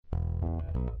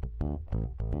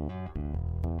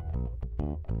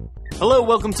Hello,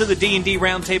 welcome to the D&D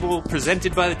Roundtable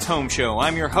presented by The Tome Show.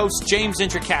 I'm your host, James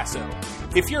Introcaso.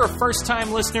 If you're a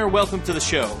first-time listener, welcome to the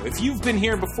show. If you've been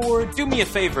here before, do me a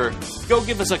favor, go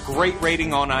give us a great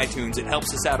rating on iTunes. It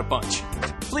helps us out a bunch.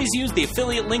 Please use the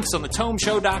affiliate links on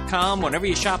thetomeshow.com whenever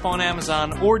you shop on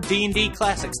Amazon or D&D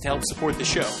Classics to help support the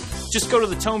show. Just go to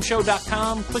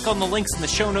thetomeshow.com, click on the links in the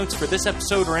show notes for this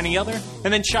episode or any other,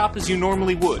 and then shop as you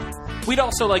normally would. We'd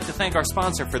also like to thank our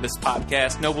sponsor for this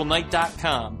podcast,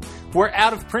 NobleKnight.com, where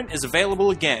Out of Print is available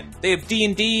again. They have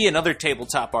D&D and other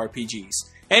tabletop RPGs.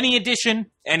 Any edition,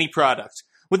 any product.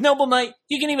 With Noble Knight,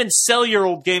 you can even sell your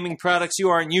old gaming products you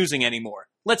aren't using anymore.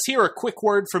 Let's hear a quick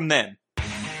word from them.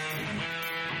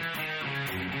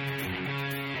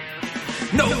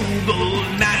 Noble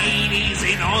Knight is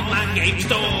an online game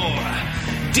store.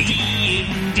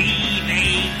 D&D,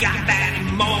 they got that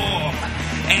and more.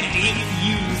 And if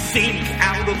you think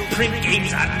out-of-print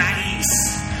games are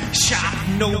nice, shop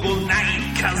Noble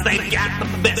Knight, cause they've got the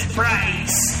best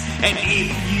price. And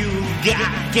if you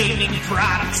got gaming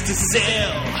products to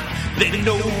sell, then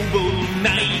Noble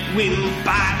Knight will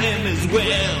buy them as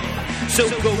well. So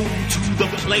go to the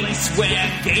place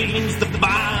where gaming's the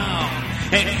bomb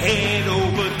and head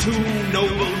over to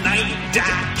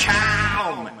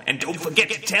NobleKnight.com. And don't forget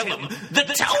to tell them the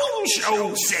Tome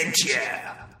Show sent you.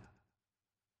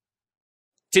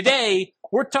 Today,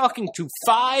 we're talking to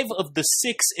 5 of the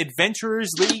 6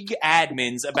 Adventurers League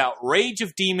admins about Rage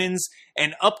of Demons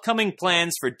and upcoming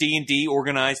plans for D&D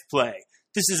organized play.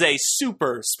 This is a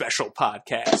super special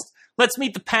podcast. Let's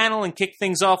meet the panel and kick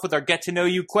things off with our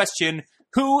get-to-know-you question.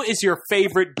 Who is your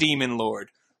favorite Demon Lord?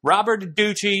 Robert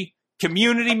Adducci,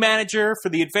 Community Manager for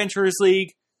the Adventurers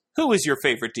League. Who is your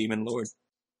favorite Demon Lord?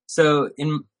 So,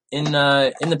 in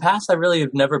the past, I really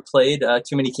have never played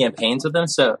too many campaigns with them,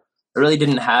 so I really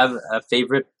didn't have a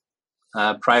favorite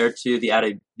prior to the Out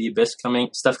of the Abyss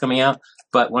stuff coming out.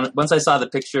 But once I saw the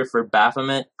picture for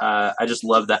Baphomet, I just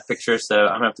love that picture, so I'm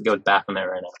going to have to go with Baphomet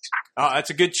right now. Oh, that's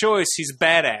a good choice. He's a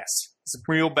badass. He's a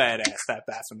real badass, that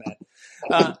Baphomet.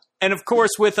 And of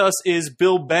course, with us is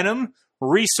Bill Benham,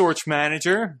 Resource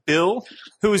Manager. Bill,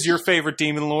 who is your favorite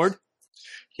Demon Lord?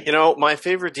 You know, my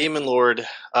favorite Demon Lord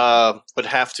would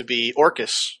have to be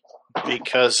Orcus,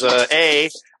 because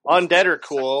undead are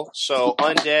cool, so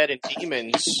undead and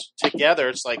demons together,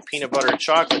 it's like peanut butter and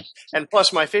chocolate. And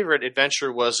plus, my favorite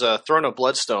adventure was Throne of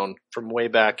Bloodstone from way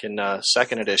back in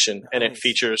 2nd edition, and it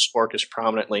features Orcus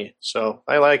prominently, so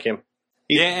I like him.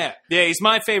 Yeah, he's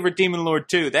my favorite Demon Lord,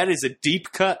 too. That is a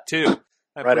deep cut, too.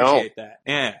 I right appreciate on.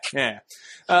 that.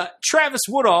 Yeah. Travis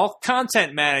Woodall,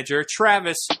 Content Manager.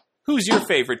 Travis, who's your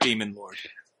favorite Demon Lord?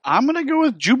 I'm going to go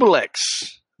with Jubilex.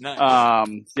 Nice.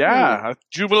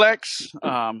 Jubilex,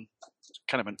 kind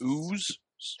of an ooze.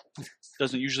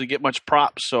 Doesn't usually get much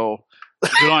props, so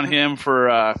good on him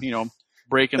for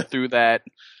breaking through that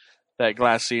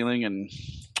glass ceiling and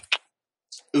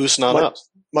oozing on up.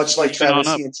 Much like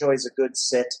Travis, he enjoys a good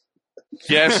sit.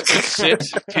 Yes, good sit.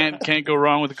 Can't go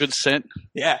wrong with a good sit.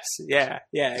 Yes, yeah,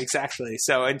 exactly.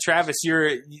 So, and Travis,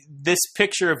 this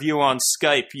picture of you on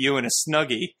Skype, you in a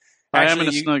Snuggie. Actually, I am in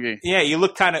a Snuggie. Yeah, you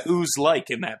look kind of ooze-like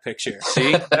in that picture.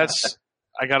 See, I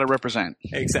got to represent.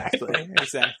 Exactly.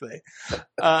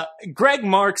 Greg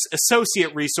Marks,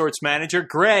 Associate Resource Manager.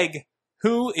 Greg,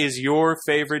 who is your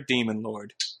favorite Demon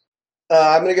Lord?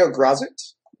 I'm going to go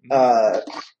Grozit,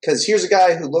 because here's a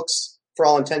guy who looks, for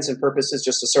all intents and purposes,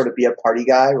 just to sort of be a party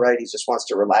guy, right? He just wants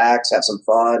to relax, have some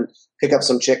fun, pick up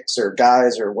some chicks or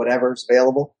guys or whatever's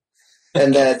available.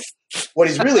 And then what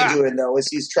he's really doing, though, is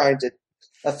he's trying to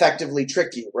effectively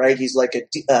trick you, right? He's like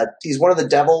he's one of the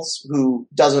devils who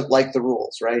doesn't like the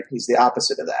rules, right? He's the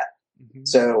opposite of that. Mm-hmm.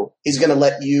 So he's going to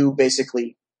let you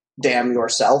basically damn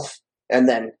yourself and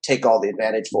then take all the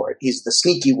advantage for it. He's the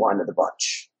sneaky one of the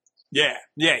bunch. Yeah,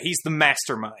 he's the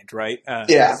mastermind, right?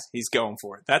 Yeah. He's going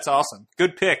for it. That's awesome.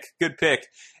 Good pick.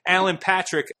 Alan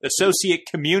Patrick, Associate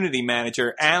Community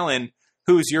Manager. Alan,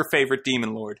 who's your favorite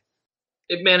Demon Lord?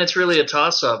 Man, it's really a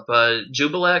toss-up.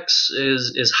 Jubilex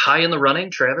is high in the running.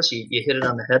 Travis, you hit it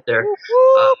on the head there.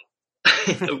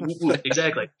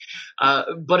 Exactly.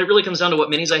 But it really comes down to what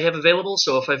minis I have available.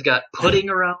 So if I've got pudding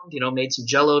around, made some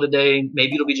Jell-O today,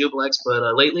 maybe it'll be Jubilex.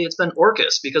 But lately it's been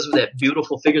Orcus because of that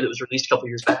beautiful figure that was released a couple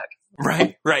years back.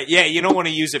 Right. Yeah, you don't want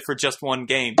to use it for just one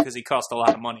game because he costs a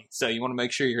lot of money. So you want to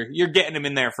make sure you're getting him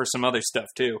in there for some other stuff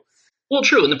too. Well,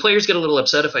 true. And the players get a little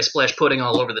upset if I splash pudding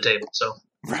all over the table. So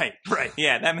Right.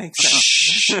 Yeah, that makes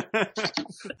sense.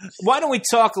 Why don't we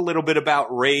talk a little bit about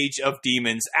Rage of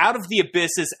Demons? Out of the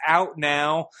Abyss is out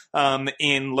now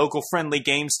in local friendly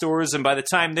game stores, and by the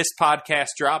time this podcast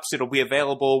drops, it'll be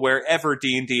available wherever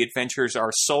D&D adventures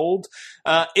are sold.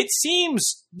 It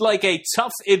seems like a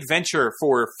tough adventure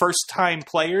for first-time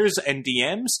players and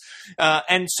DMs.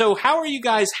 And so how are you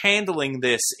guys handling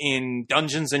this in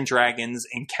Dungeons and Dragons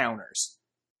encounters?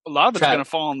 A lot of it's going to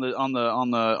fall on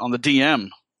the DM.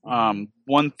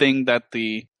 One thing that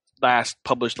the last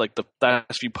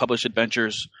few published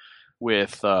adventures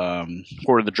with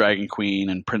Horde of the Dragon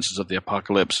Queen and Princes of the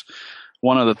Apocalypse,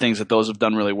 one of the things that those have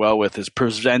done really well with is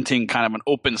presenting kind of an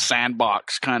open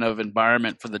sandbox kind of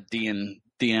environment for the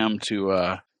DM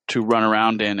to run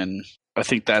around in, and I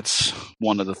think that's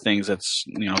one of the things that's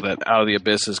that Out of the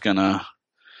Abyss is gonna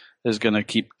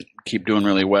keep doing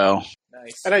really well.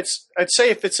 Nice. And I'd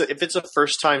say if it's a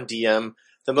first time DM,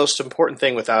 the most important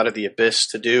thing with Out of the Abyss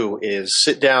to do is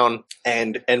sit down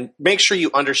and make sure you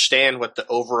understand what the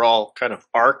overall kind of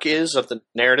arc is of the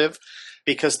narrative,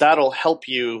 because that'll help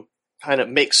you kind of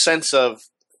make sense of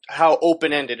how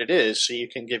open ended it is, so you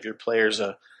can give your players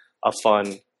a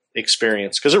fun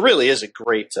experience. Because it really is a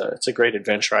great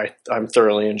adventure. I'm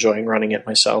thoroughly enjoying running it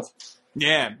myself.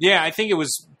 Yeah, I think it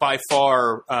was by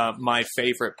far my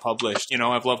favorite published.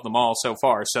 I've loved them all so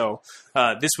far, so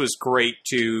this was great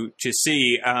to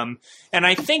see. And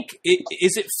I think,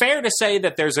 is it fair to say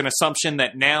that there's an assumption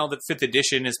that now that 5th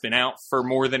edition has been out for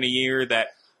more than a year, that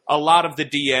a lot of the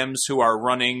DMs who are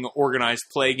running organized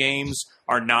play games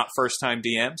are not first-time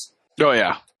DMs? Oh,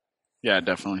 yeah. Yeah,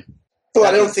 definitely. Well,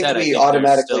 I don't think we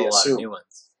automatically assume.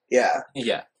 Yeah.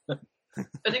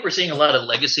 I think we're seeing a lot of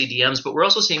legacy DMs, but we're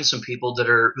also seeing some people that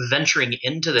are venturing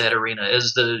into that arena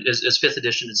as 5th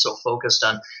edition is so focused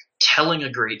on telling a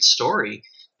great story.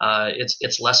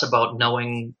 It's less about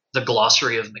knowing the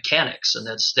glossary of mechanics, and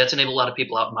that's enabled a lot of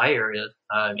people out in my area,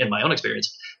 in my own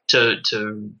experience, to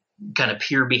kind of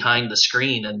peer behind the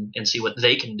screen and see what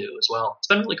they can do as well. It's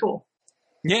been really cool.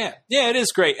 Yeah, it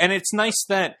is great, and it's nice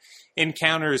that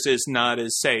Encounters is not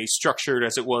as, say, structured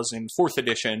as it was in 4th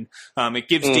edition. It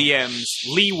gives DMs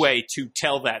leeway to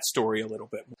tell that story a little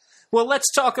bit more. Well,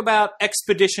 let's talk about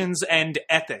expeditions and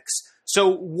ethics. So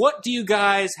what do you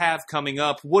guys have coming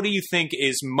up? What do you think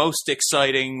is most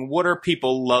exciting? What are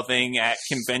people loving at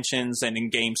conventions and in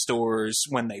game stores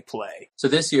when they play? So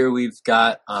this year we've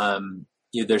got,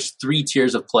 there's 3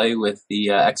 tiers of play with the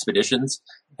expeditions.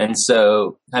 And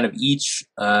so kind of each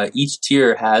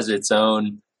tier has its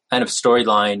own kind of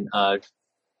storyline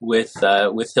with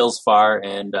Hillsfar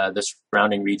and the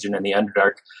surrounding region and the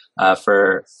Underdark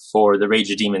for the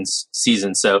Rage of Demons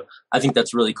season. So I think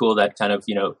that's really cool that kind of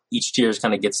each tier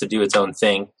kind of gets to do its own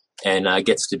thing and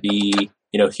gets to be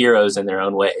heroes in their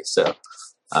own way. So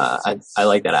I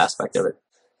like that aspect of it.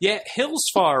 Yeah,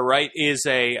 Hillsfar, right, is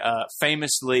a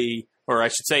famously, or I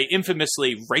should say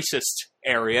infamously racist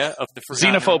area of the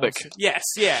Forgotten Xenophobic. Realms. Yes,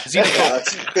 yeah.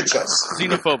 Xenophobic. Good choice.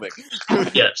 Xenophobic.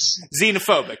 Yes.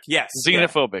 Xenophobic, yes.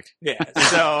 Xenophobic. Yeah.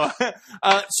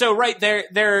 So right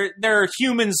there are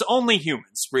humans, only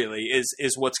humans, really,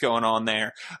 is what's going on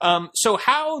there. So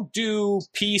how do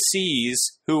PCs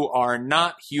who are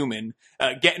not human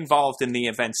get involved in the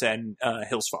events in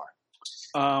Hillsfar?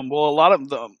 Well, a lot of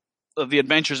the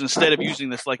adventures, instead of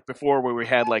using this like before where we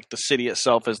had like the city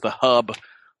itself as the hub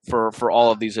for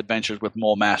all of these adventures with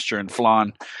Mole Master and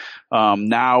Flan,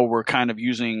 now we're kind of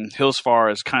using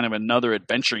Hillsfar as kind of another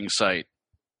adventuring site,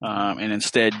 and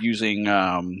instead using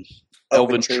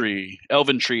Elventree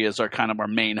as our kind of our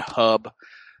main hub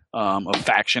of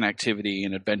faction activity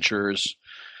and adventures,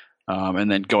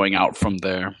 and then going out from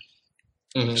there.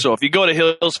 Mm-hmm. So if you go to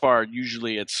Hillsfar,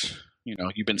 usually it's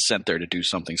you've been sent there to do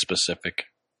something specific.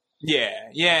 Yeah,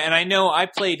 and I know I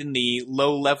played in the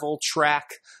low-level track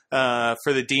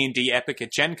for the D&D Epic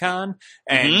at Gen Con,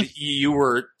 and you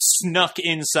were snuck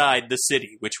inside the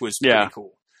city, which was pretty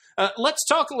cool. Let's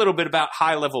talk a little bit about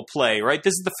high-level play, right?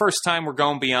 This is the first time we're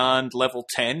going beyond level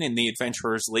 10 in the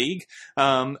Adventurers League.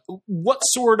 What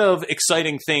sort of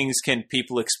exciting things can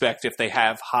people expect if they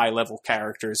have high-level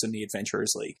characters in the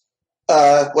Adventurers League?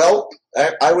 Well,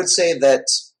 I would say that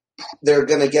they're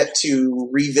going to get to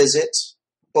revisit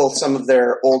both some of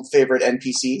their old favorite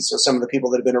NPCs, so some of the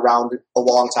people that have been around a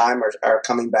long time are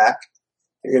coming back.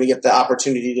 You're going to get the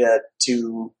opportunity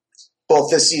to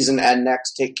both this season and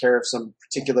next take care of some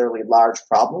particularly large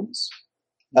problems.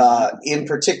 In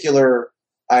particular,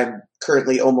 I'm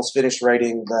currently almost finished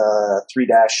writing the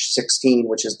 3-16,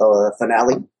 which is the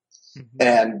finale. Mm-hmm.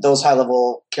 And those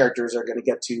high-level characters are going to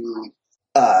get to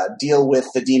deal with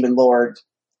the demon lord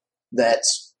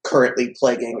that's currently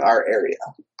plaguing our area.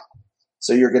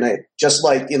 So you're going to, just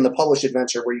like in the published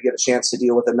adventure where you get a chance to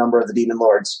deal with a number of the Demon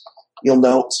Lords, you'll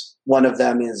note one of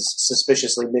them is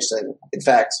suspiciously missing. In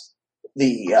fact,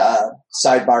 the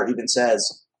sidebar even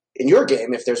says, in your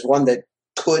game, if there's one that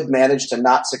could manage to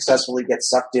not successfully get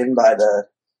sucked in by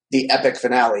the epic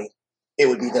finale, it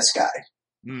would be this guy.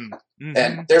 Mm-hmm.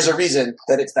 And there's a reason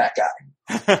that it's that guy.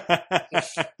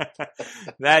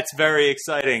 That's very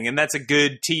exciting, and that's a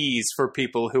good tease for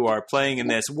people who are playing in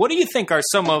this. What do you think are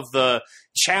some of the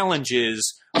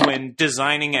challenges when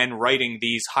designing and writing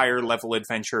these higher-level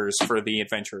adventures for the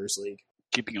Adventurers League?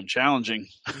 Keeping them challenging.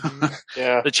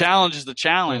 Yeah. The challenge is the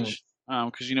challenge,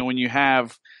 because when you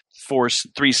have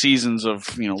 3 seasons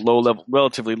of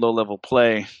relatively low level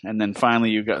play, and then finally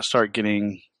you start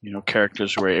getting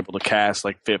characters who are able to cast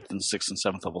like 5th and 6th and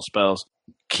 7th level spells.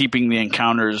 Keeping the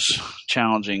encounters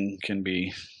challenging can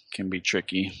be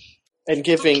tricky. And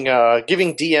giving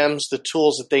DMs the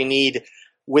tools that they need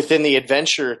within the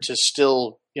adventure to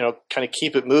still kind of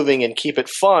keep it moving and keep it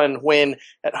fun. When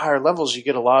at higher levels you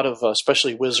get a lot of,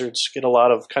 especially wizards, get a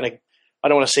lot of kind of, I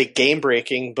don't want to say game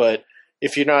breaking, but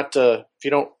if you don't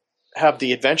have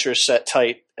the adventure set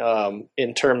tight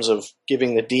in terms of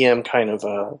giving the DM kind of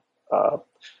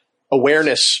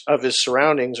awareness of his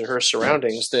surroundings or her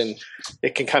surroundings, then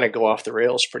it can kind of go off the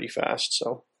rails pretty fast.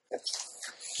 So,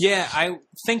 yeah, I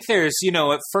think there's,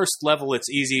 at first level, it's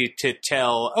easy to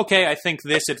tell, okay, I think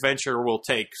this adventure will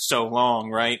take so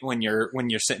long, right? When you're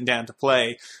sitting down to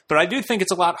play. But I do think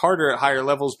it's a lot harder at higher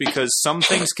levels because some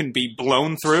things can be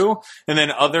blown through, and then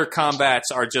other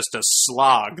combats are just a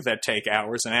slog that take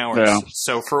hours and hours. Yeah.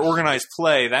 So for organized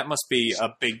play, that must be a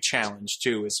big challenge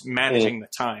too, is managing the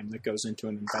time that goes into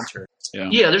an adventure.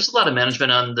 Yeah, there's a lot of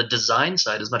management on the design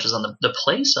side as much as on the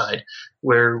play side,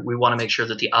 where we want to make sure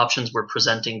that the options we're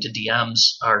presenting to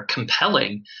DMs are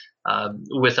compelling,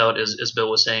 without, as Bill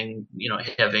was saying,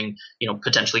 having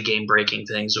potentially game breaking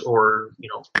things, or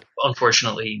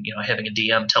unfortunately having a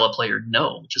DM tell a player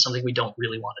no, which is something we don't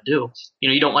really want to do.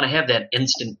 You don't want to have that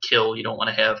instant kill. You don't want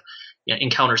to have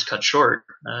encounters cut short.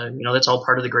 That's all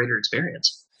part of the greater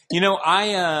experience.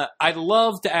 I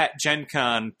loved at Gen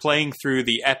Con playing through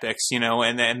the epics,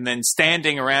 and then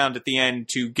standing around at the end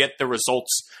to get the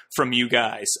results from you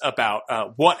guys about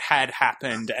what had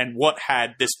happened and what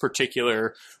had this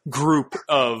particular group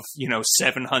of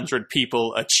 700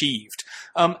 people achieved.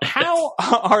 How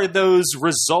are those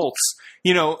results?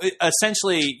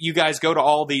 Essentially, you guys go to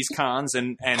all these cons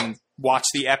and watch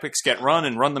the epics get run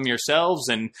and run them yourselves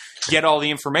and get all the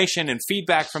information and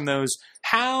feedback from those.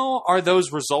 How are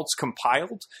those results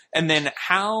compiled? And then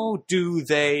how do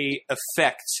they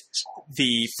affect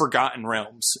the Forgotten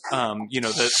Realms,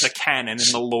 the canon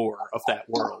and the lore of that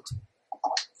world?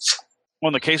 Well,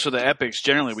 in the case of the epics,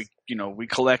 generally we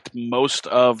collect most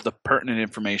of the pertinent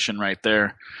information right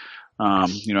there.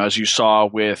 As you saw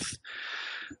with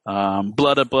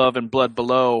Blood Above and Blood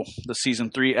Below, the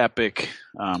Season 3 epic,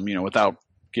 without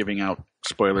giving out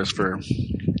spoilers for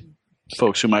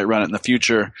folks who might run it in the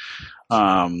future,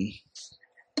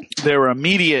 there were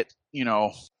immediate,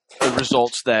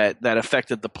 results that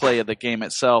affected the play of the game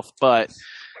itself. But,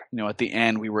 at the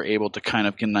end, we were able to kind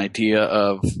of get an idea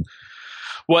of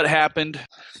what happened.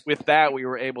 With that, we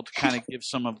were able to kind of give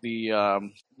some of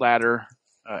the latter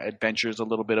adventures a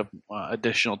little bit of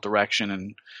additional direction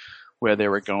and where they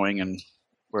were going and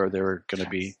where they were going to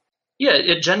be. Yeah,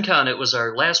 at Gen Con, it was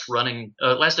our last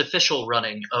official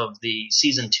running of the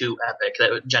Season 2 epic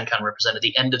that Gen Con represented,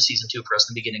 the end of Season 2 for us,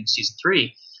 the beginning of Season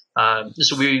 3.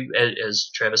 So we, as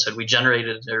Travis said, we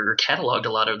generated or cataloged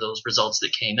a lot of those results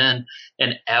that came in.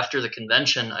 And after the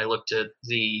convention, I looked at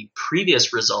the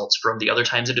previous results from the other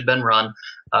times it had been run,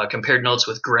 compared notes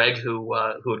with Greg, who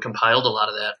had compiled a lot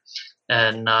of that.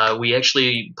 And we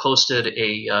actually posted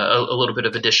a little bit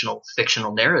of additional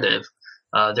fictional narrative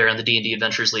there on the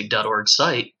D&DadventuresLeague.org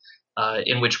site,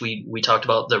 in which we talked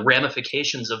about the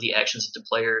ramifications of the actions that the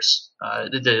players,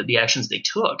 the actions they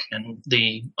took, and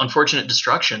the unfortunate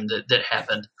destruction that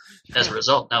happened as a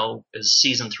result. Now, as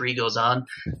Season 3 goes on,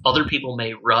 other people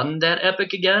may run that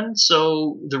epic again,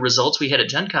 so the results we had at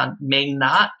Gen Con may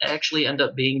not actually end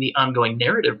up being the ongoing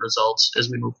narrative results as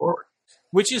we move forward.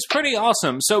 Which is pretty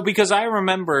awesome. So, because I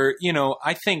remember,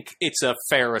 I think it's a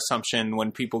fair assumption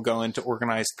when people go into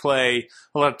organized play,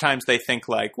 a lot of times they think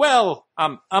like, well,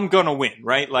 I'm going to win,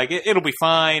 right? Like it'll be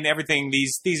fine. Everything,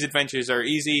 these adventures are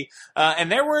easy.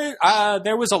 And there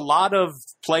was a lot of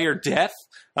player death,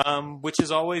 which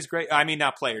is always great. I mean,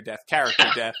 not player death, character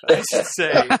death, I should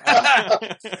say.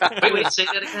 Wait, say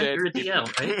that again. You're a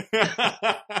DM,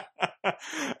 right?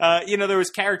 There was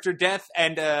character death,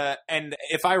 and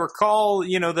if I recall,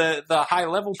 the high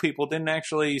level people didn't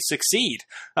actually succeed,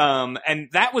 and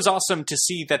that was awesome to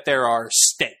see that there are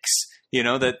stakes.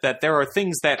 That there are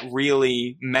things that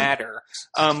really matter.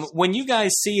 When you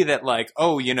guys see that, like,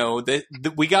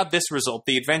 we got this result,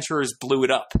 the adventurers blew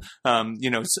it up.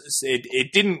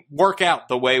 It didn't work out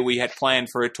the way we had planned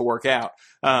for it to work out,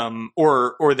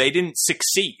 or they didn't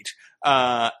succeed.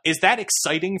 Is that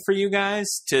exciting for you guys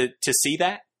to see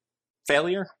that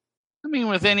failure? I mean,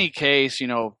 with any case,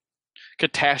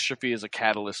 catastrophe is a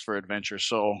catalyst for adventure,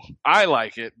 so I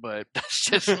like it, but that's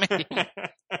just me.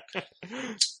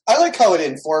 I like how it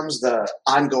informs the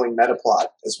ongoing meta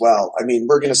plot as well. I mean,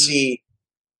 we're going to see,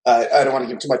 I don't want to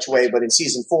give too much away, but in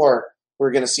Season 4,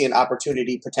 we're going to see an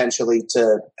opportunity potentially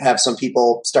to have some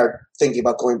people start thinking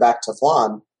about going back to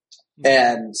Flan.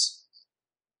 And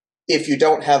if you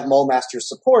don't have Mulemaster's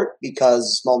support,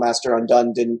 because Mulemaster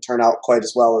Undone didn't turn out quite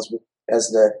as well as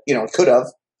it could have,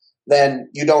 then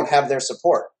you don't have their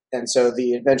support. And so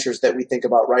the adventures that we think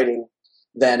about writing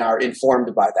then are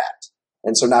informed by that.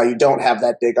 And so now you don't have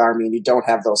that big army and you don't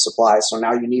have those supplies. So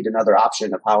now you need another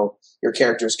option of how your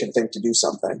characters can think to do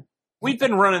something. We've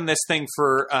been running this thing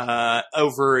for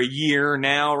over a year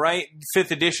now, right?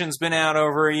 5th edition's been out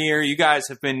over a year. You guys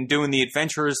have been doing the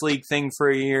Adventurers League thing for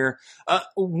a year.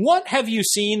 What have you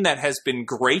seen that has been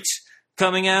great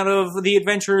coming out of the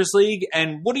Adventurers League,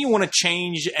 and what do you want to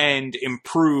change and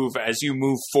improve as you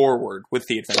move forward with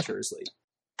the Adventurers League?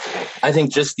 I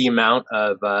think just the amount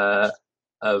of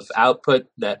output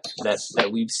that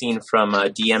we've seen from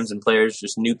DMs and players,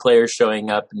 just new players showing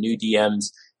up, new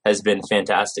DMs, has been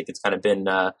fantastic. It's kind of been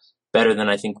better than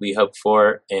I think we hoped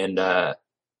for, and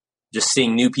just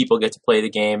seeing new people get to play the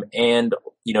game, and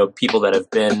people that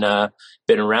have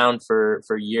been around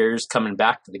for years coming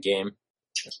back to the game.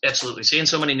 Absolutely, seeing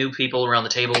so many new people around the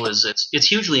table it's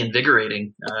hugely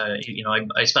invigorating.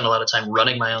 I spend a lot of time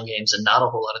running my own games and not a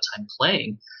whole lot of time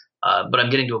playing. But I'm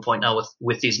getting to a point now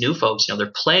with these new folks.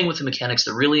 They're playing with the mechanics,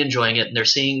 they're really enjoying it, and they're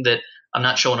seeing that I'm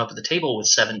not showing up at the table with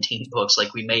 17 books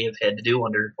like we may have had to do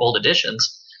under old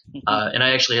editions. And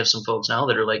I actually have some folks now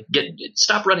that are like,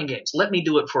 stop running games. Let me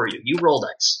do it for you. You roll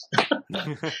dice.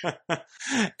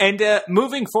 And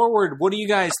moving forward, what do you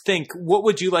guys think? What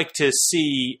would you like to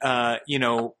see,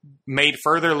 made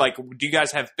further? Like, do you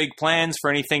guys have big plans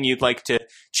for anything you'd like to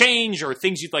change or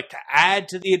things you'd like to add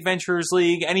to the Adventurers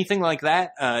League? Anything like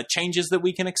that? Changes that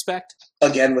we can expect?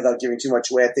 Again, without giving too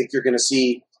much away, I think you're going to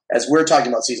see, as we're talking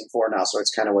about Season 4 now, so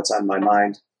it's kind of what's on my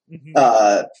mind.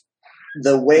 Mm-hmm.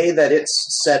 The way that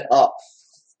it's set up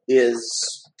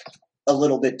is a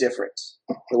little bit different.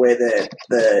 The way that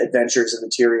the adventures in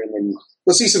the Tyrion, and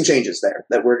we'll see some changes there.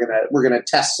 That we're gonna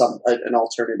test an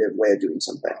alternative way of doing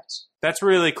some things. That's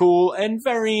really cool and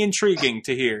very intriguing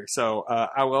to hear. So,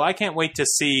 I can't wait to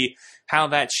see how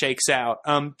that shakes out.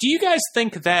 Do you guys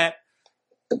think that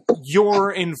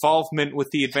your involvement with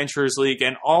the Adventurers League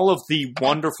and all of the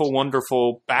wonderful,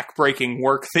 wonderful backbreaking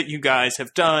work that you guys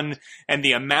have done and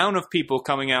the amount of people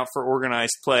coming out for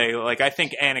organized play, like, I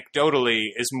think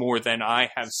anecdotally is more than I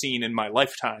have seen in my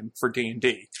lifetime for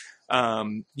D&D.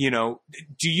 Do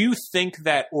you think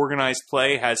that organized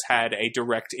play has had a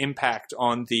direct impact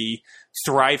on the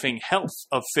thriving health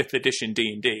of 5th edition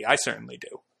D&D? I certainly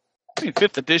do. I mean,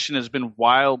 5th edition has been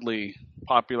wildly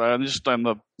popular. Just on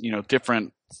the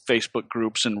different Facebook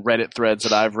groups and Reddit threads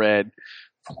that I've read,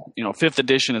 5th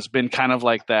edition has been kind of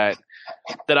like that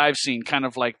I've seen, kind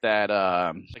of like that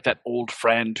old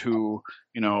friend who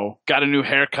got a new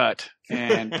haircut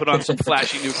and put on some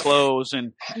flashy new clothes,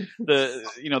 and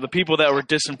the people that were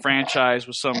disenfranchised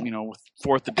with some with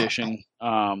 4th edition,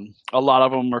 a lot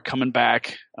of them are coming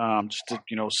back just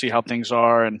to see how things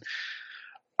are, and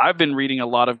I've been reading a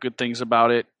lot of good things about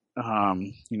it.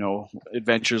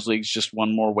 Adventures League's just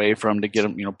one more way for them to get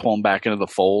them, pull them back into the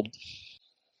fold.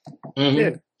 Mm-hmm.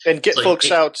 Yeah. And get folks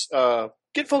out.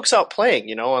 Get folks out playing.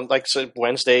 On like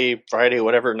Wednesday, Friday,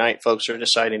 whatever night folks are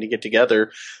deciding to get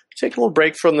together. Take a little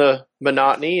break from the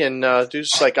monotony and do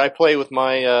just like I play with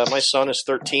my son is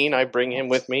 13. I bring him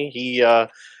with me. He, so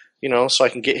I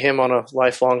can get him on a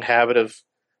lifelong habit of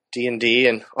D&D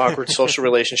and awkward social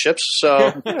relationships.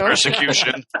 So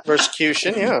persecution,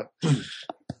 yeah.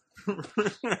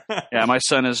 Yeah, my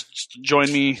son has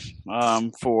joined me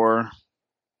for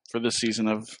this season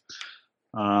of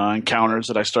encounters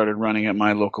that I started running at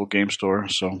my local game store.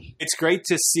 So it's great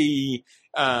to see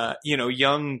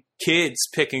young kids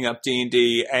picking up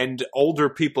D&D and older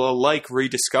people alike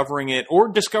rediscovering it or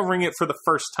discovering it for the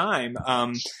first time.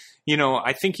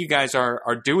 I think you guys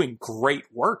are doing great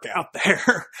work out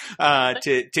there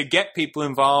to get people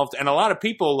involved. And a lot of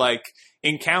people, like,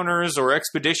 encounters or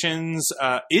expeditions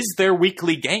is their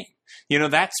weekly game.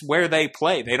 That's where they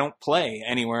play. They don't play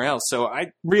anywhere else. So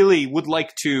I really would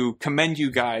like to commend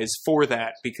you guys for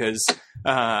that, because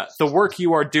the work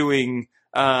you are doing,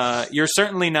 you're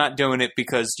certainly not doing it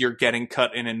because you're getting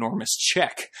cut an enormous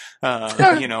check,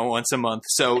 once a month.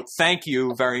 So thank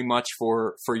you very much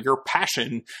for your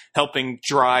passion helping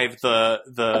drive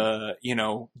the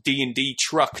D&D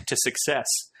truck to success.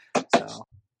 So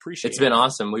appreciate it. It's been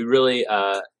awesome. We really,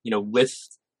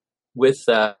 with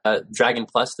Dragon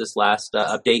Plus this last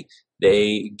update,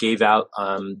 they gave out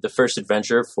the first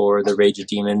adventure for the Rage of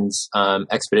Demons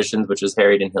expeditions, which is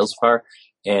Harried and Hillsfar,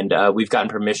 and we've gotten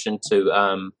permission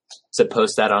to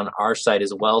post that on our site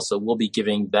as well. So we'll be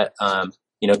giving that,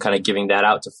 kind of giving that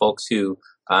out to folks who,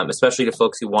 especially to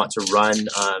folks who want to run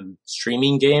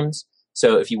streaming games.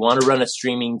 So if you want to run a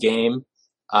streaming game,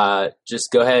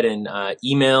 just go ahead and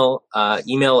email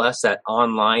us at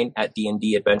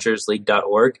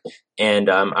online@dndadventuresleague.org, and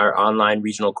our online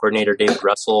regional coordinator, David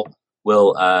Russell,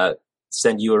 will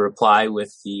send you a reply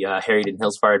with the Harried and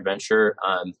Hillsfar adventure.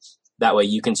 That way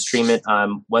you can stream it.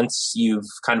 Once you've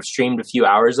kind of streamed a few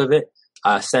hours of it,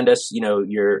 send us,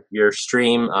 your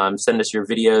stream, send us your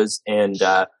videos, and,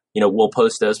 we'll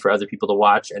post those for other people to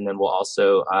watch. And then we'll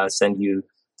also send you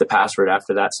the password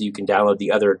after that, so you can download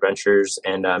the other adventures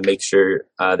and make sure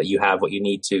that you have what you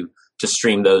need to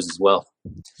stream those as well.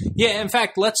 Yeah, in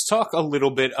fact, let's talk a little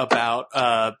bit about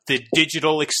the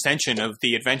digital extension of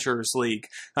the Adventurers League.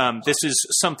 This is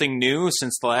something new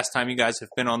since the last time you guys have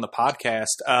been on the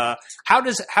podcast. How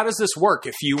does this work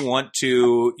if you want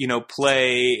to,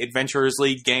 play Adventurers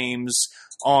League games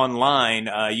online?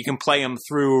 You can play them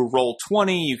through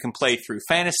Roll20, you can play through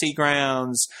Fantasy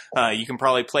Grounds, you can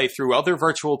probably play through other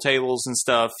virtual tables and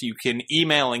stuff. You can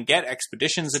email and get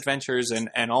expeditions adventures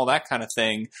and all that kind of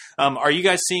thing. Are you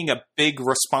guys seeing a big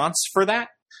response for that?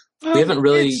 We haven't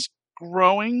really... It's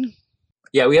growing.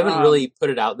 Yeah, we haven't really put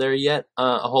it out there yet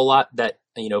a whole lot, that,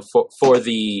 for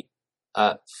the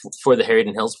Harried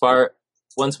and Hillsfar.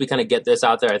 Once we kind of get this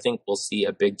out there, I think we'll see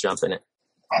a big jump in it.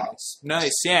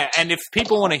 Nice, yeah. And if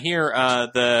people want to hear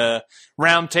the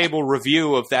roundtable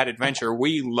review of that adventure,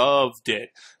 we loved it.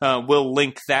 We'll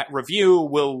link that review,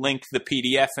 we'll link the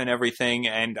PDF and everything,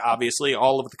 and obviously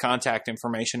all of the contact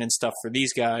information and stuff for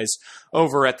these guys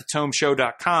over at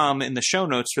thetomeshow.com in the show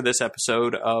notes for this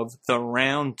episode of The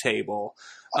Roundtable.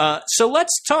 So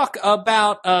let's talk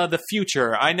about the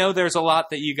future. I know there's a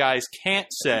lot that you guys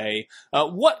can't say.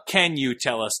 What can you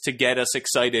tell us to get us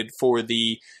excited for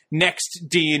the next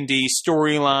D&D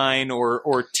storyline,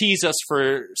 or tease us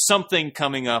for something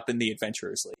coming up in the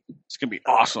Adventurers League? It's going to be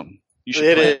awesome. You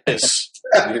should play It is.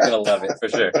 You're going to love it, for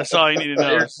sure. That's all you need to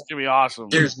know. It's going to be awesome.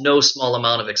 There's no small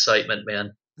amount of excitement,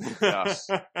 man. Yeah.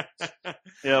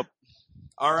 Yep.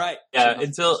 All right. Yeah,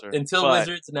 until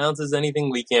Wizards announces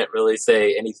anything, we can't really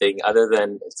say anything other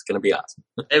than it's going to be awesome.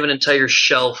 I have an entire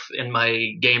shelf in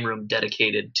my game room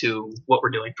dedicated to what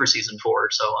we're doing for season 4,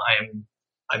 so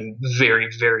I'm very,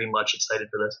 very much excited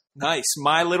for this. Nice.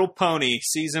 My Little Pony,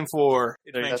 season 4.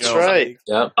 That's right.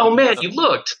 Yep. Oh man, you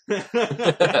looked.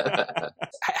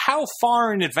 How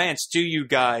far in advance do you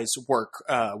guys work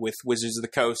with Wizards of the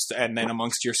Coast and then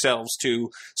amongst yourselves to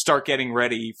start getting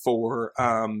ready for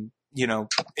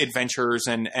adventures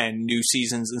and new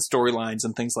seasons and storylines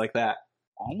and things like that?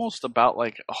 Almost about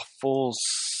like a full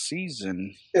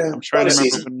season. Yeah, I'm trying to remember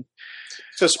season.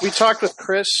 Because we talked with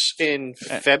Chris in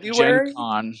at February. Gen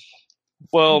Con.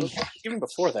 Well, Even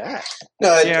before that.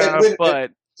 No,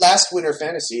 but last Winter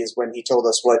Fantasy is when he told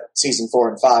us what season 4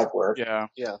 and 5 were. yeah.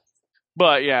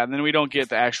 But And then we don't get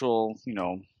the actual,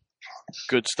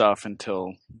 good stuff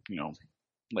until,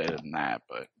 later than that.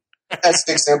 But As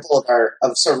an example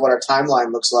of sort of what our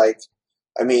timeline looks like,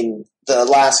 I mean, the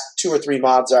last 2 or 3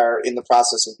 mods are in the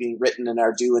process of being written and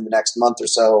are due in the next month or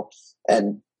so,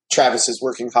 and Travis is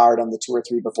working hard on the 2 or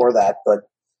 3 before that, but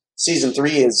season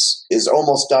 3 is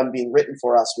almost done being written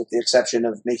for us, with the exception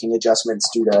of making adjustments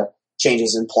due to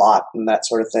changes in plot and that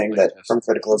sort of thing from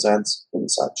critical events and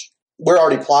such. We're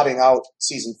already plotting out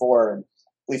season 4, and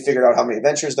we figured out how many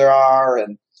adventures there are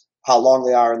and how long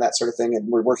they are and that sort of thing, and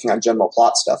we're working on general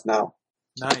plot stuff now.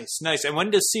 Nice. And when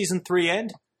does season 3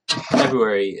 end?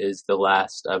 February is the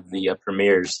last of the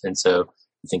premieres, and so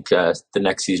I think the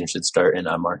next season should start in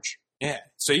March. Yeah.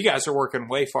 So you guys are working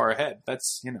way far ahead.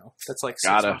 That's like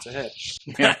 6 months ahead.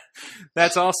 Yeah.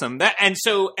 That's awesome.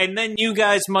 And then you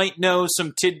guys might know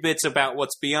some tidbits about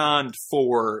what's beyond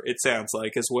 4, it sounds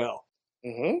like, as well.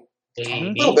 Mm-hmm.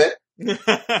 A little bit.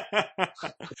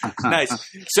 Nice.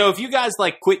 So if you guys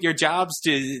like quit your jobs,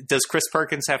 does Chris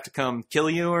Perkins have to come kill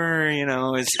you, or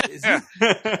is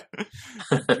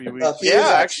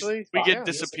Actually, we get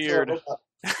disappeared.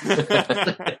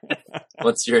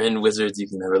 Once you're in Wizards, you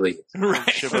can never leave. Right.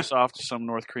 Ship us off to some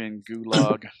North Korean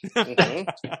gulag. Mhm.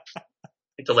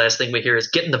 I think the last thing we hear is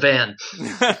get in the van.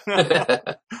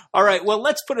 All right. Well,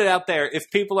 let's put it out there. If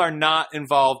people are not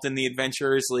involved in the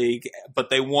Adventurers League, but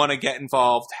they want to get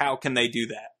involved, how can they do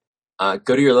that?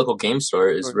 Go to your local game store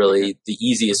is really the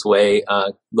easiest way.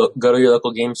 Go to your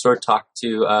local game store, talk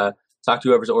to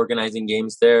whoever's organizing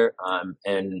games there,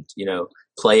 and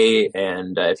play.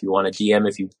 And if you want to DM,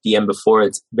 if you DM before,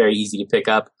 it's very easy to pick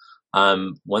up.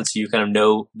 Once you kind of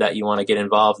know that you want to get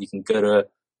involved, you can go to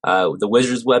the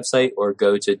Wizards website or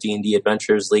go to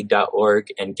dndadventuresleague.org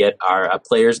and get our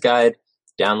player's guide.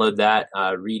 Download that,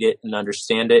 read it and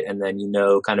understand it, and then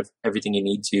kind of everything you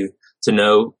need to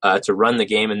know to run the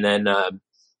game. And then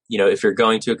if you're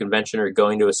going to a convention or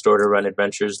going to a store to run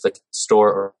adventures, the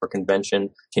store or convention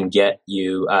can get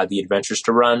you the adventures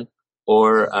to run.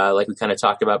 Or like we kind of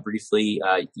talked about briefly,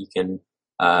 you can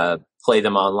play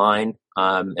them online.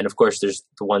 And of course, there's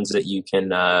the ones that you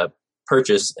can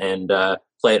purchase and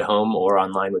play at home or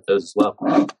online with those as well.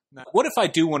 What if I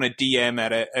do want to DM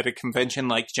at a convention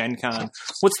like Gen Con?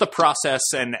 What's the process,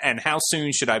 and how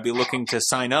soon should I be looking to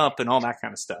sign up and all that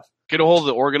kind of stuff? Get a hold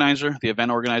of the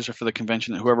event organizer for the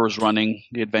convention, whoever is running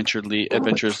the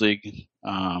Adventurers League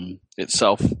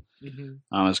itself.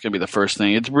 Mm-hmm. It's going to be the first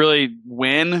thing. It's really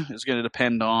when is going to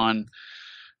depend on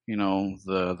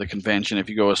the convention. If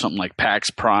you go with something like PAX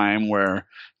Prime, where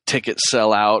tickets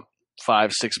sell out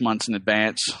 5-6 months in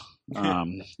advance.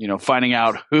 Finding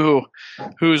out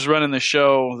who's running the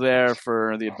show there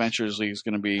for the Adventurers League is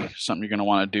going to be something you're going to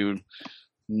want to do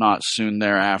not soon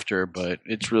thereafter, but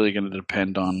it's really going to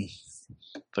depend on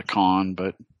the con.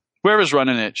 But whoever's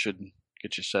running it should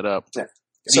get you set up. Yeah.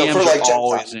 So DMs for like are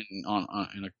always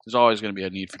there's always going to be a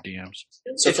need for DMs.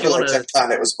 So for like Gen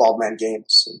Con, it was Baldman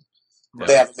Games.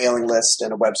 They have a mailing list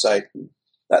and a website, and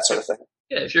that sort of thing.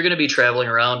 Yeah, if you're going to be traveling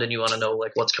around and you want to know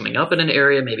what's coming up in an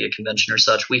area, maybe a convention or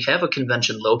such, we have a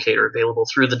convention locator available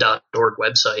through the .org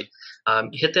website.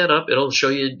 Hit that up; it'll show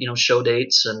you show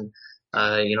dates, and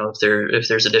if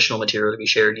there's additional material to be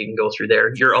shared, you can go through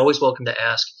there. You're always welcome to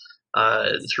ask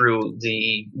through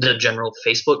the general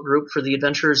Facebook group for the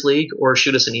Adventurers League, or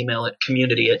shoot us an email at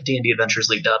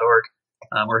community@dndadventuresleague.org.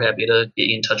 We're happy to get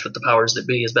you in touch with the powers that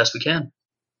be as best we can.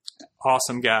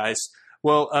 Awesome, guys.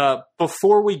 Well,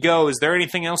 before we go, is there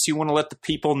anything else you want to let the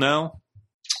people know?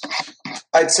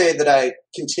 I'd say that I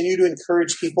continue to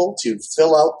encourage people to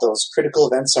fill out those critical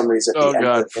event summaries at the end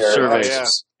of their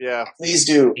surveys. Yeah. Please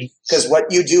do, because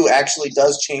what you do actually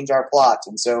does change our plot,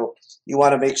 and so you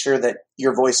want to make sure that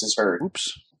your voice is heard.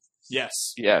 Oops.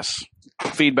 Yes.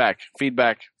 Feedback. Definitely,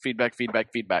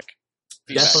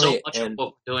 so much of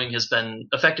what we're doing has been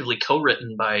effectively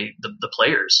co-written by the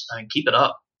players. Keep it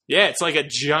up. Yeah, it's like a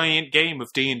giant game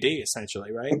of D&D,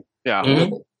 essentially, right? Yeah.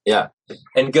 Mm-hmm. Yeah.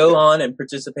 And go on and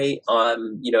participate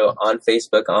on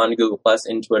Facebook, on Google Plus,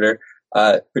 and Twitter.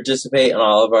 Participate on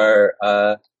all of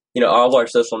our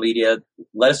social media.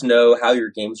 Let us know how your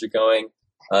games are going.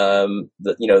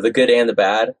 The good and the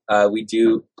bad. We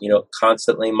do,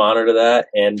 constantly monitor that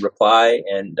and reply.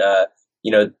 And,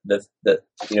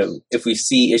 if we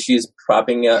see issues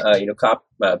coming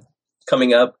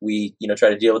up, we try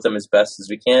to deal with them as best as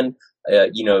we can.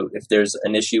 If there's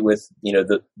an issue with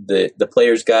the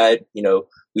player's guide,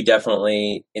 we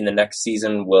definitely in the next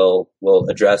season will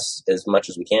address as much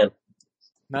as we can.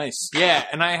 Nice. Yeah,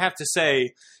 and I have to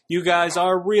say, you guys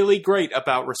are really great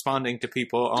about responding to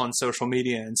people on social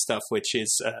media and stuff, which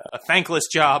is a thankless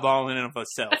job all in and of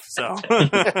itself. So,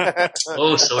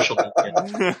 social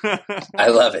media. I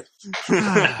love it.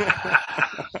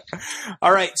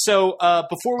 All right, so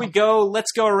before we go,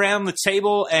 let's go around the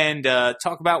table and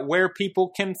talk about where people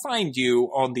can find you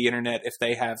on the internet if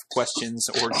they have questions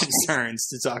or concerns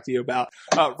to talk to you about.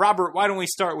 Robert, why don't we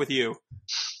start with you?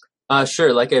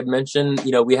 Sure. Like I mentioned,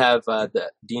 we have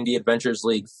the D&D Adventurers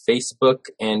League Facebook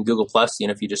and Google Plus.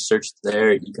 If you just search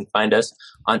there, you can find us.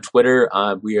 On Twitter,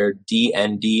 we are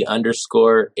DND_ADV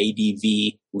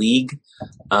League,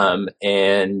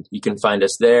 and you can find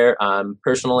us there.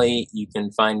 Personally, you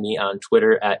can find me on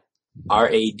Twitter at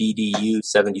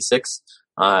RADDU76,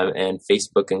 and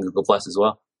Facebook and Google Plus as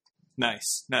well.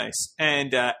 Nice.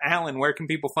 And Alan, where can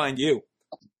people find you?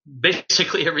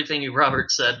 Basically everything Robert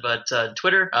said, but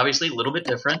Twitter, obviously, a little bit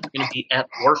different. Going to be at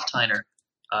Dwarftiner.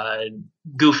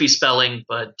 Goofy spelling,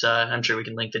 but I'm sure we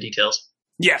can link the details.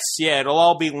 Yes, yeah, it'll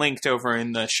all be linked over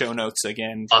in the show notes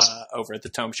again, awesome. Over at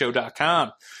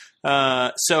thetomeshow.com.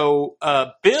 So,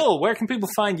 Bill, where can people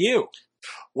find you?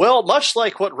 Well, much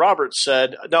like what Robert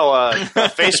said,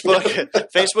 Facebook.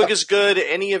 Facebook is good.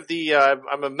 Any of the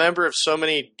I'm a member of so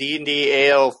many D&D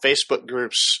AO Facebook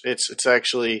groups. It's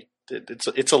actually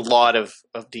it's a lot of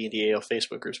D&D AO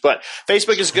Facebook groups. But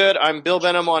Facebook is good. I'm Bill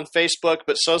Benham on Facebook,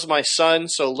 but so's my son.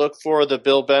 So look for the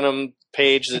Bill Benham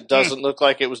page that doesn't look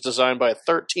like it was designed by a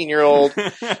 13-year-old.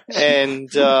 And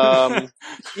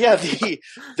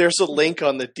there's a link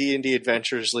on the D&D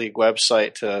Adventures League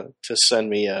website to send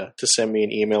me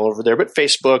an email over there. But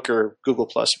Facebook or Google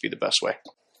Plus would be the best way.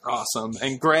 Awesome.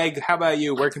 And Greg, how about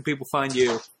you? Where can people find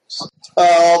you?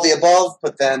 All the above,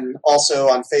 but then also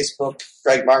on Facebook,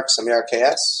 Greg Marks, I'm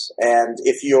RKS. And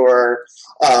if you're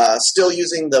still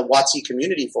using the WotC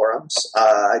community forums,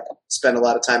 I spend a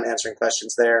lot of time answering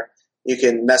questions there. You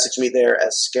can message me there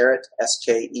as Skerrit,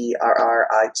 Skerrit.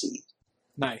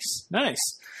 Nice.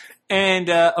 And,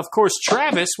 of course,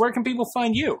 Travis, where can people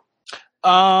find you?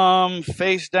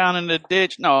 Face down in the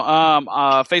ditch. No,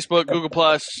 Facebook, Google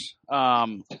Plus.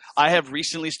 I have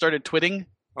recently started twitting.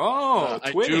 Oh,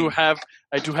 twitting. I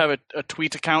do have a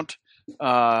tweet account.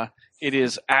 It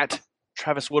is at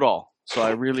Travis Woodall. So I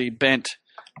really bent,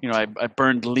 I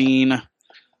burned lean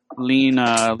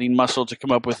muscle to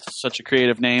come up with such a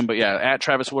creative name. But yeah, at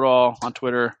Travis Woodall on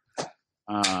Twitter,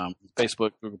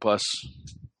 Facebook, Google Plus.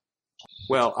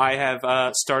 Well, I have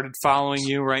started following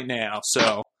you right now,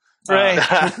 so. Right.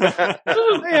 I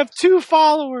have 2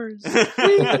 followers.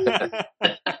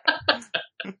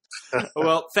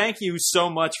 Well, thank you so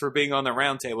much for being on the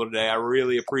roundtable today. I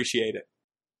really appreciate it.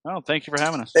 Oh, thank you for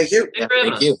having us. Thank you.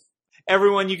 Thank you.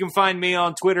 Everyone, you can find me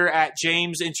on Twitter at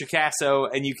James Introcaso,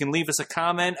 and you can leave us a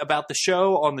comment about the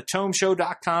show on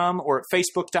thetomeshow.com or at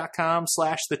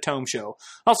facebook.com/thetomeshow.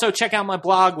 Also, check out my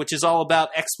blog, which is all about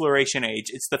Exploration Age.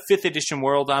 It's the 5th edition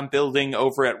world I'm building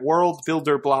over at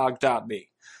worldbuilderblog.me.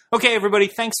 Okay, everybody,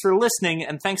 thanks for listening,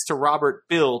 and thanks to Robert,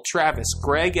 Bill, Travis,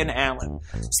 Greg, and Alan.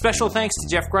 Special thanks to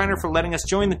Jeff Greiner for letting us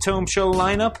join the Tome Show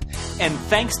lineup, and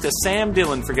thanks to Sam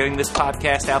Dillon for getting this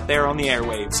podcast out there on the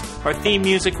airwaves. Our theme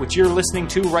music, which you're listening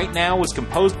to right now, was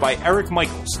composed by Eric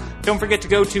Michaels. Don't forget to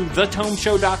go to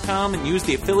thetomeshow.com and use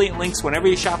the affiliate links whenever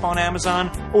you shop on Amazon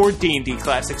or D&D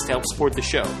Classics to help support the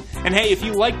show. And hey, if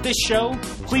you like this show,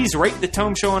 please rate the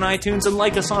Tome Show on iTunes and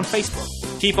like us on Facebook.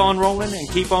 Keep on rolling and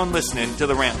keep on listening to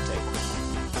the Roundtable.